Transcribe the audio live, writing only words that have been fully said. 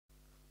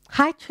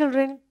Hi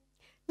children,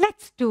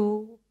 let's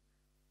do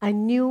a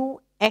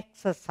new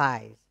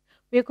exercise.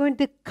 We're going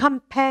to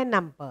compare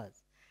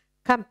numbers.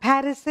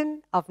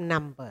 Comparison of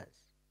numbers.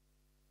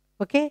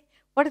 Okay?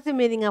 What is the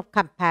meaning of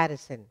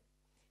comparison?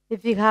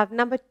 If you have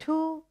number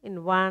 2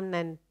 in one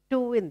and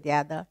 2 in the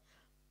other,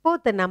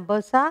 both the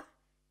numbers are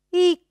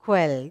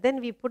equal. Then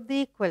we put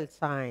the equal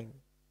sign.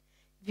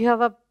 If you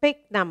have a big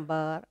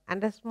number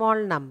and a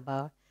small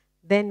number,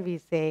 then we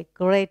say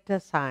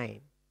greater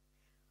sign.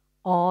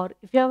 Or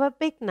if you have a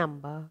big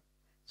number,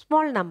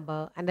 small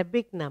number and a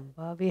big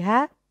number, we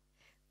have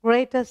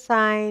greater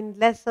sign,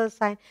 lesser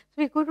sign.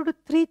 So we're going to do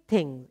three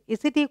things.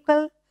 Is it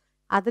equal?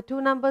 Are the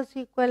two numbers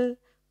equal?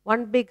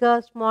 One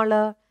bigger,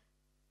 smaller?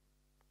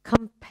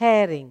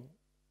 Comparing.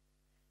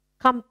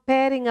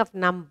 Comparing of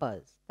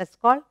numbers. That's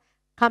called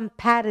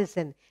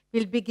comparison.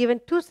 We'll be given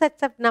two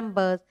sets of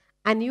numbers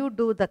and you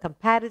do the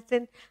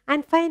comparison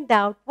and find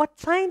out what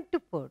sign to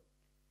put.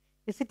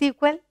 Is it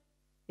equal?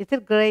 Is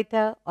it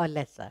greater or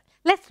lesser?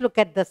 Let's look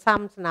at the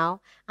sums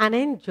now and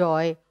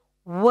enjoy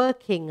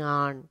working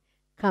on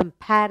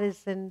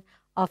comparison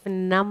of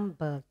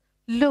numbers.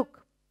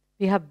 Look,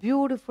 we have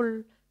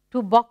beautiful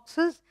two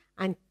boxes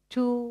and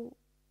two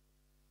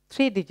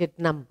three-digit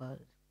numbers.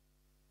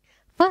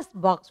 First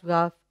box we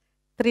have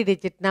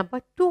three-digit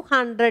number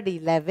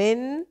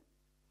 211.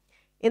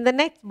 In the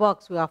next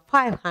box we have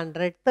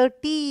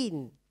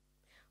 513.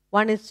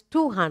 One is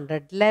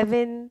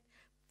 211.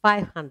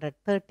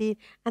 513,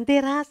 and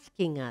they're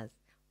asking us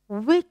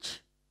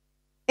which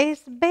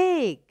is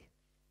big.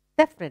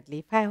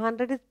 Definitely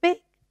 500 is big,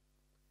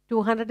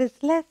 200 is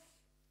less.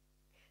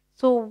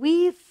 So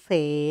we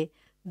say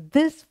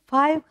this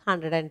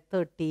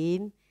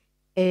 513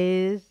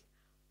 is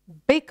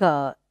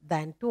bigger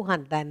than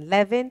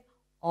 211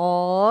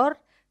 or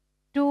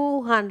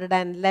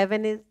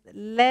 211 is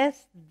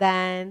less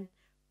than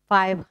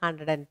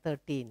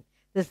 513.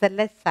 This is the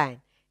less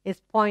sign.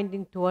 It's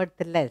pointing toward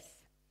the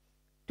less.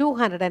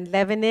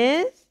 211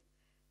 is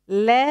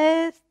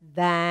less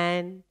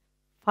than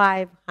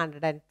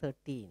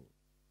 513.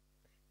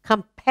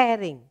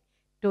 Comparing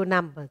two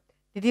numbers.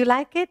 Did you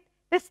like it?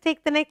 Let's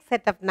take the next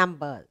set of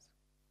numbers.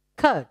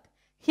 Good.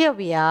 Here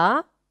we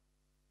are.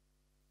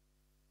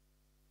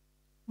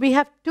 We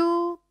have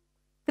two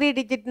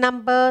three-digit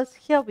numbers.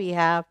 Here we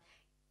have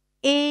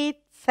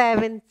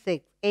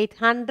 876.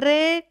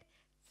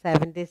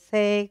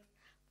 876.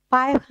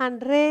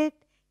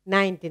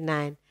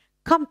 599.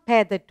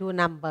 Compare the two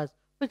numbers,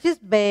 which is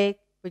big,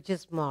 which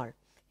is small.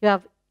 You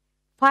have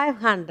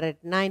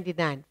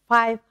 599,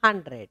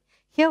 500.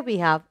 Here we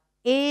have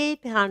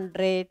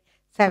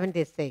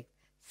 876.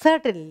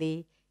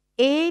 Certainly,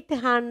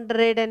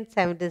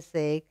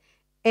 876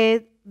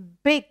 is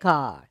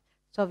bigger.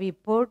 So we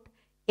put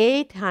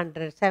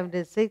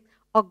 876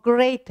 or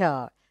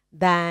greater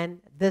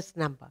than this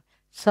number.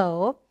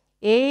 So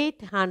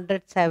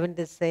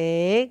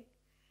 876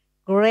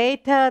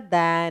 greater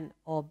than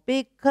or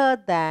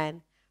bigger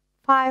than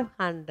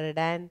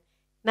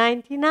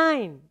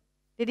 599.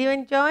 Did you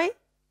enjoy?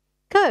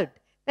 Good.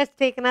 Let's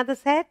take another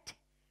set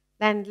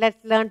and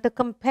let's learn to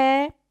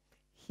compare.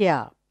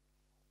 Here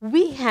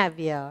we have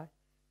here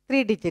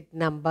three-digit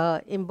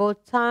number in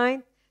both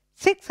sides,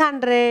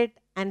 600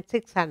 and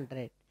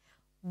 600.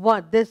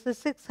 What? This is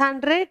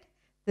 600,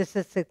 this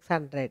is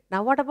 600.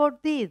 Now what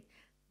about these?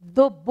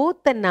 Though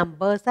both the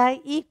numbers are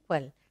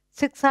equal,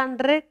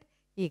 600,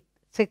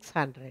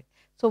 600.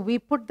 So we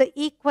put the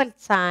equal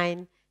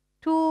sign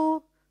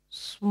to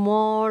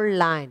small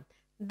line.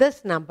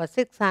 This number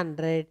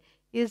 600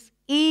 is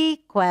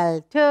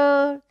equal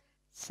to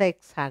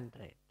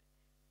 600.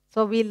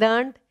 So we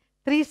learned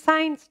three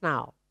signs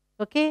now.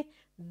 Okay.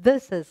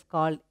 This is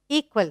called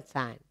equal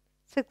sign.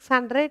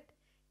 600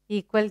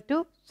 equal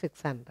to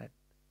 600.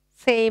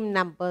 Same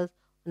numbers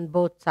on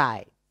both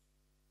sides.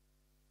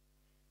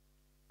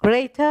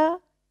 Greater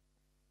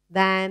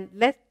than,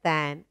 less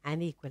than,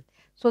 and equal.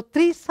 So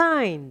three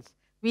signs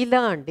we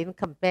learned in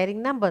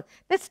comparing numbers.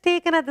 Let's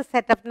take another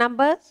set of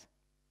numbers.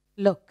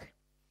 Look,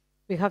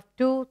 we have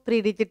two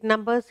three-digit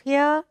numbers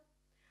here.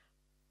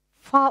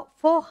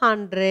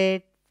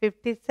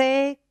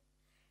 456,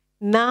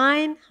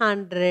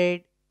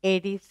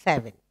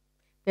 987.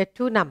 There are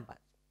two numbers.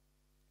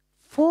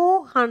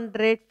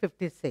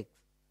 456.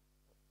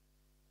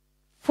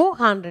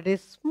 400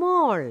 is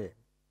small,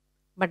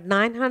 but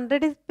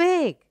 900 is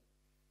big.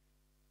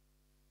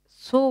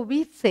 So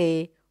we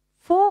say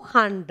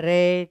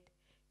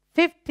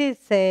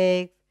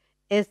 456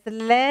 is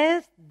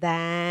less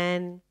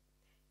than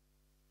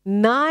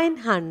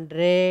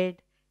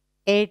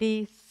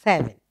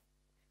 987.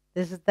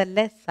 This is the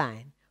less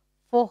sign.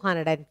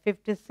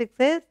 456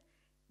 is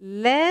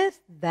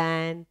less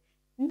than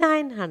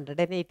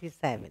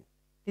 987.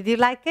 Did you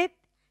like it?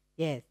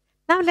 Yes.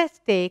 Now let's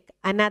take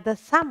another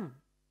sum.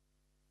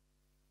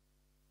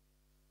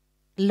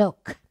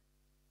 Look,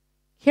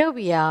 here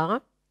we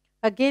are.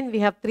 Again, we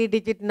have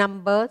three-digit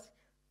numbers.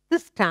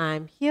 This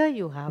time, here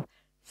you have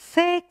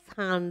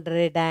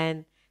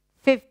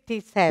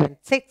 657.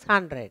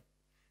 600.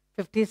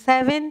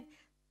 57,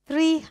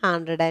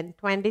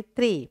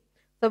 323.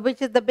 So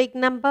which is the big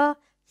number?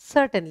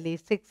 Certainly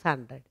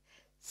 600.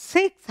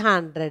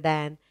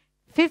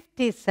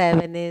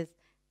 657 is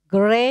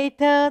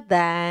greater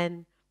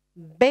than,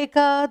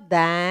 bigger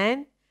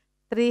than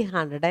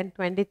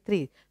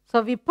 323.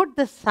 So we put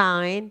the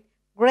sign,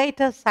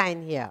 greater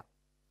sign here.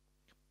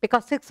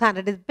 Because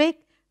 600 is big,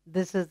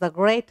 this is the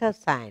greater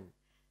sign.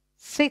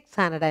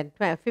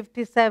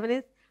 657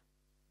 is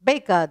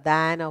bigger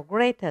than or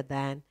greater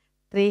than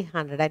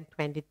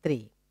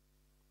 323.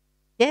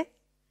 Yes?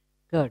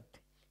 Good.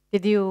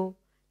 Did you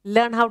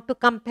learn how to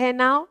compare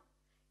now?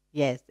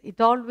 Yes,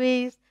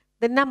 the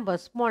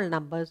numbers, small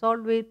numbers,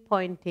 always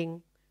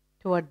pointing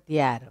toward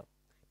the arrow.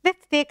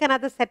 Let's take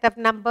another set of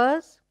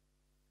numbers.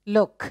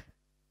 Look.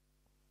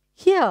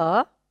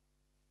 Here,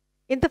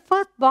 in the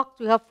first box,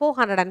 we have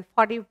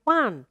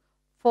 441.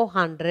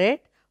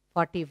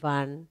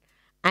 441.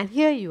 And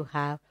here you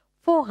have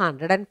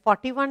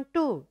 441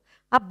 too.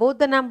 Are both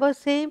the numbers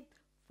same?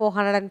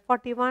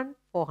 441,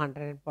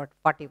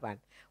 441.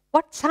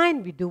 What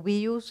sign do we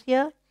use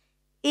here?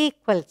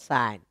 Equal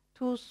sign.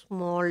 Two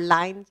small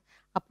lines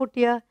are put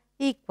here,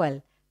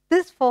 equal.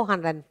 This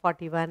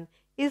 441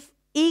 is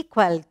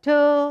equal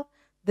to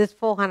this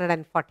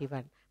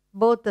 441.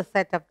 Both the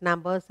set of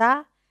numbers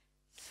are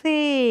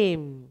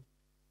same.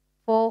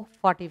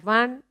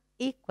 441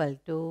 equal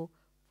to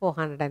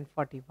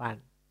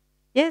 441.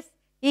 Yes,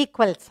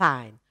 equal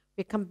sign.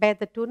 We compare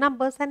the two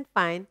numbers and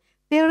find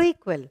they are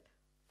equal.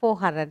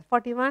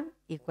 441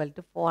 equal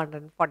to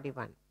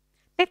 441.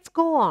 Let's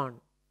go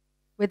on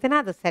with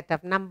another set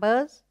of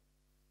numbers.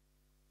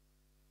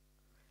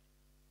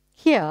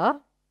 Here,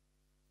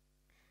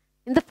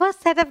 in the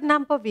first set of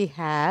number we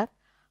have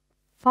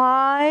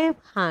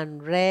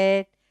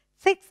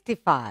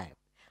 565.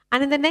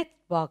 And in the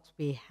next box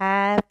we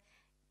have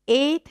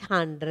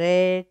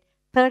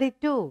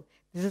 832.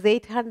 This is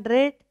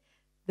 800.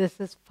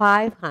 This is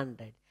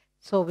 500.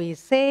 So we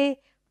say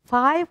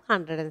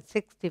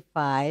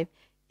 565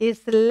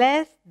 is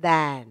less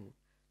than,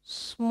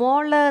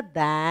 smaller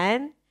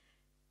than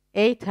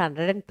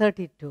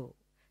 832.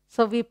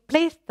 So we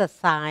place the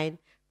sign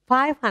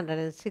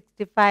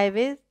 565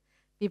 is,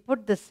 we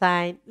put the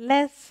sign,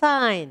 less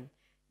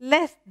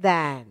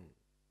than,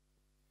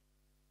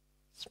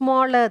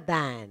 smaller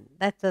than.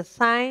 That's a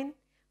sign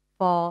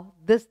for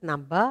this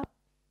number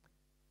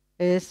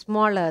is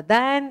smaller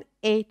than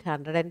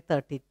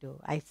 832.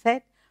 I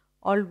said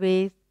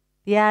always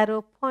the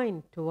arrow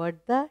point toward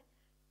the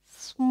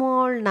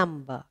small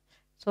number.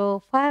 So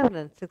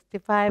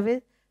 565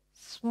 is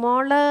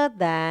smaller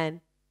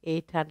than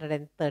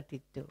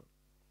 832.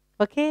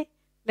 Okay,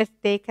 let's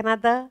take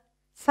another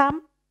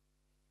sum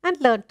and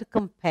learn to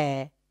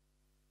compare.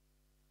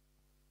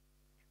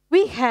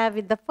 We have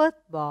in the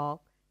first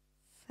box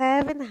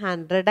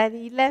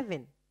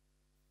 711.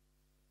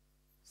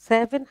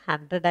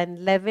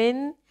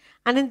 711,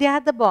 and in the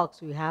other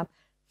box we have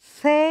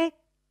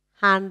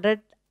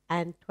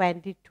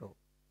 622.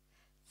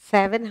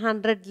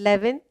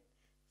 711,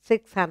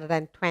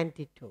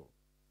 622.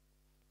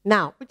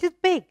 Now, which is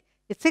big?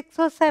 It's 6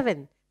 or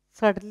 7?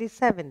 Certainly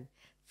 7.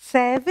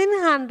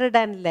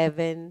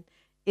 711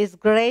 is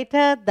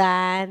greater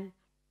than,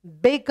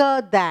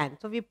 bigger than.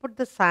 So we put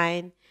the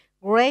sign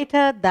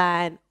greater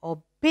than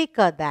or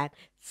bigger than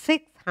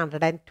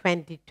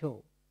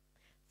 622.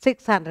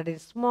 600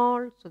 is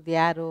small, so the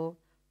arrow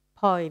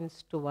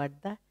points toward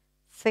the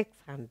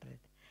 600.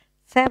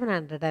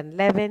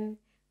 711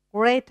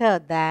 greater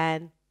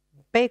than,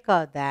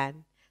 bigger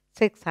than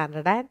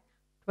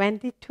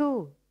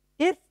 622.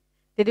 Yes?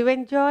 Did you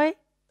enjoy?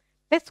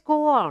 Let's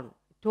go on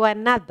to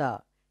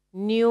another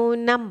new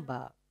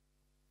number.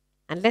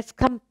 And let's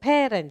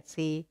compare and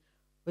see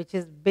which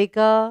is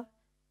bigger,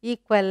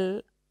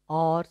 equal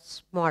or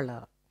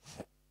smaller.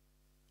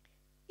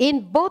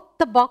 In both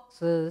the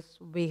boxes,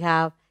 we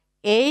have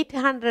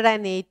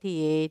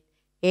 888,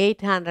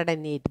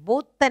 808.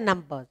 Both the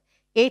numbers,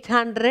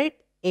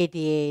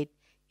 888,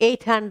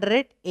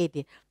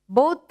 888.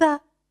 Both the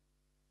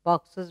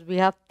boxes, we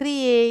have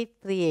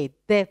 3838.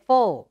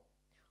 Therefore,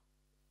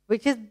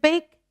 which is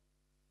big?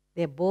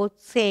 They're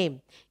both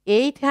same.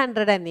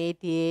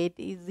 888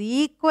 is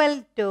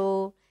equal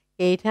to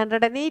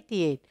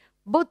 888.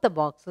 Both the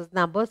boxes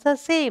numbers are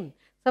same.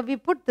 So we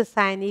put the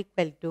sign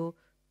equal to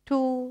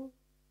 2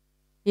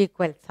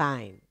 equal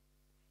sign.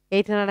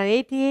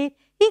 888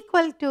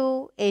 equal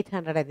to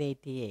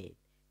 888.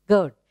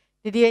 Good.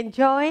 Did you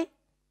enjoy?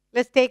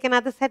 Let's take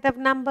another set of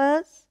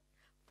numbers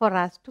for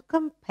us to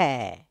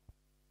compare.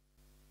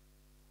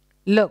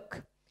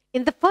 Look,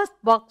 in the first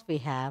box we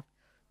have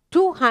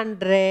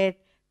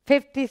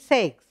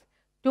 256.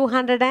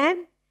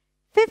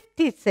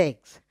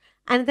 256.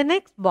 And in the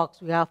next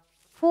box we have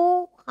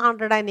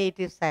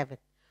 487.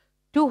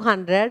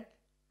 200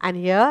 and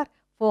here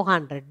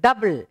 400.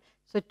 Double.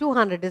 So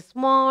 200 is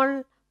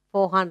small,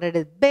 400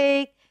 is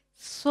big.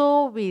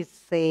 So we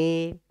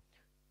say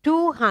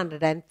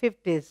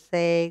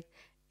 256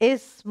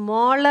 is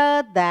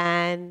smaller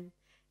than,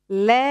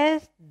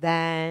 less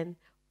than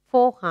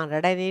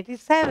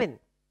 487.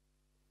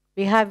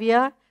 We have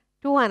here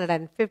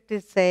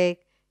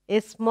 256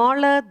 is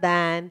smaller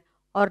than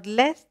or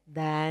less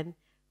than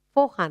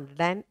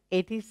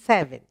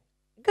 487.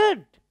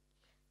 Good.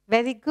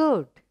 Very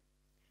good.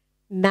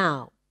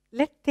 Now,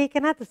 let's take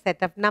another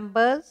set of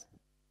numbers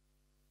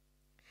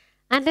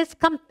and let's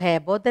compare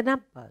both the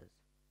numbers.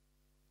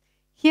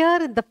 Here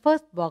in the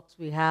first box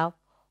we have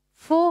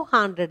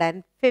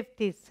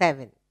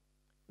 457.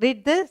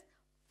 Read this,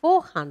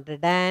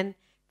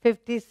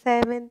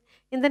 457.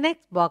 In the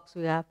next box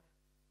we have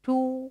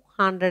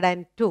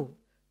 202.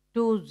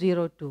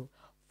 202.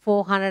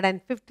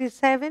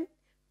 457,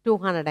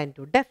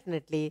 202.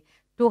 Definitely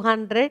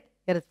 200,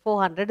 here is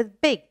 400 is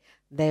big.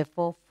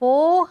 Therefore,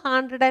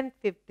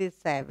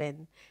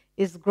 457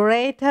 is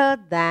greater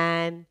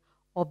than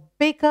or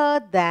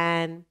bigger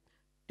than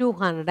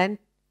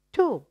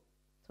 202.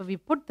 So we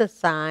put the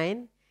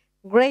sign,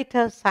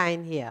 greater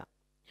sign here.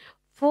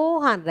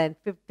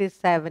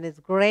 457 is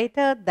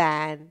greater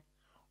than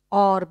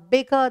or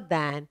bigger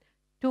than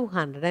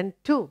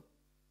 202.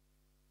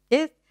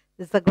 Yes,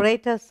 this is a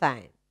greater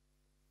sign.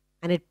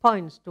 And it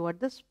points toward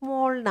the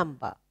small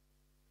number,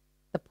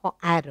 the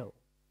arrow.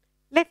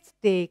 Let's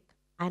take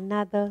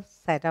another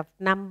set of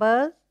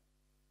numbers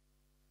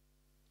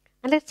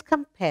and let's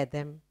compare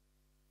them.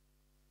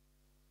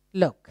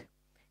 Look,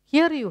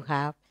 here you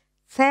have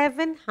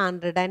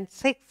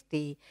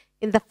 760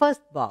 in the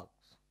first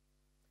box,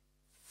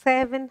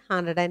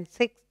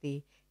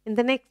 760 in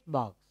the next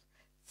box,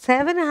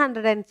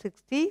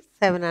 760,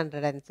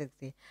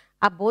 760.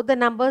 Are both the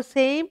numbers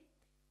same?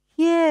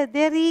 Here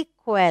they are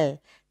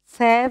equal.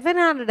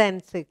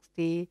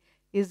 760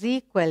 is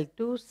equal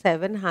to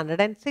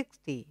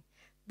 760.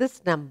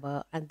 This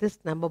number and this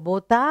number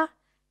both are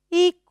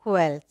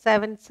equal.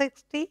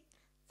 760,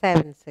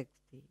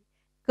 760.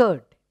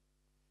 Good.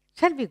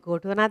 Shall we go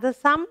to another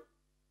sum?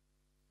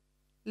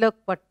 Look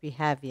what we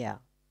have here.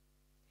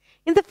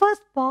 In the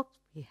first box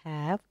we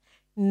have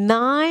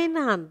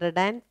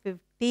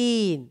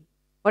 915.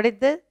 What is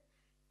this?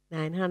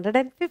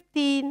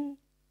 915.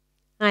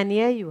 And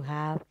here you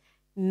have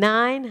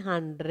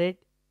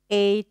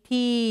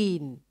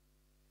 918.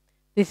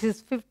 This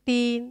is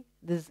 15,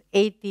 this is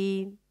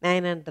 18,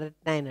 900,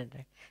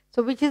 900.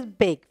 So which is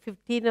big,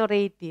 15 or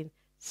 18?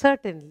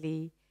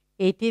 Certainly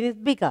 18 is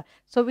bigger.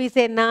 So we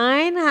say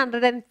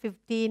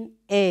 915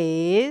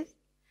 is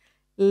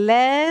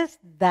less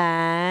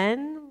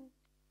than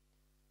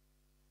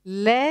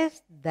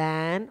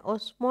or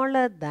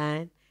smaller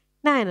than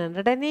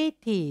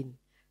 918.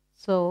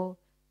 So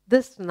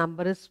this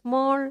number is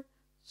small.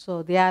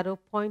 So the arrow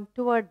point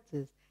towards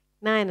this.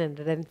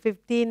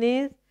 915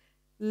 is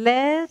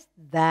less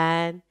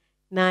than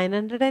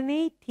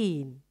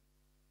 918.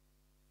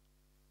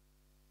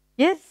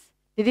 Yes?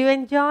 Did you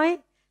enjoy?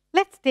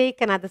 Let's take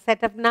another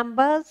set of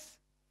numbers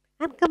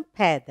and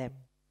compare them.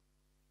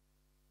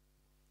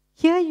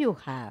 Here you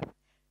have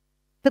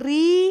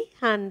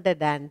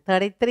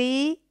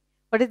 333.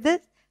 What is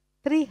this?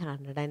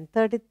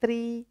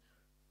 333,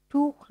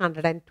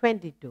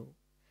 222.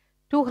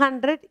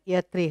 200,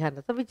 here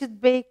 300. So which is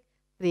big?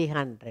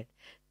 300.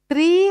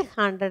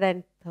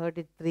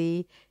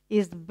 333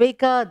 is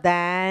bigger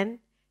than,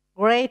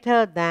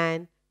 greater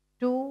than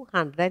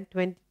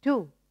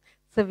 222.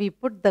 So we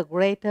put the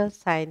greater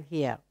sign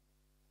here.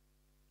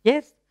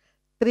 Yes,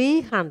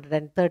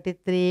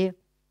 333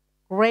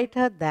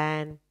 greater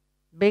than,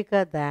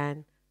 bigger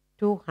than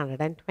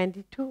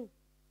 222.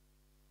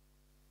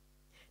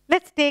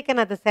 Let's take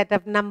another set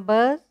of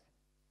numbers.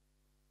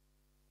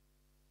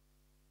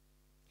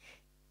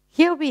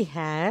 Here we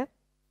have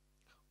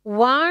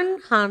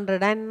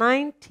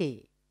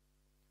 190.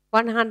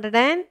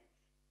 190.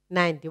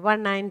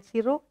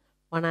 190.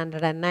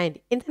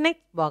 190. In the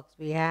next box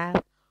we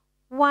have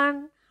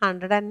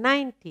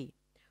 190.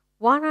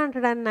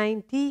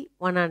 190.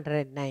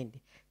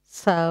 190.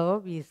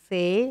 So we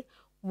say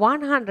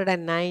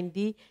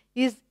 190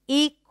 is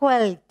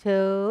equal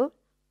to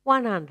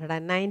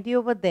 190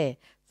 over there.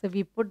 So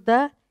we put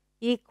the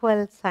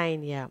equal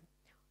sign here.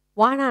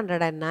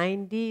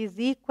 190 is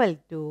equal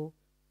to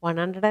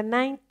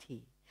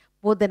 190.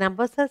 Both the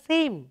numbers are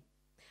same.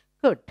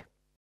 Good.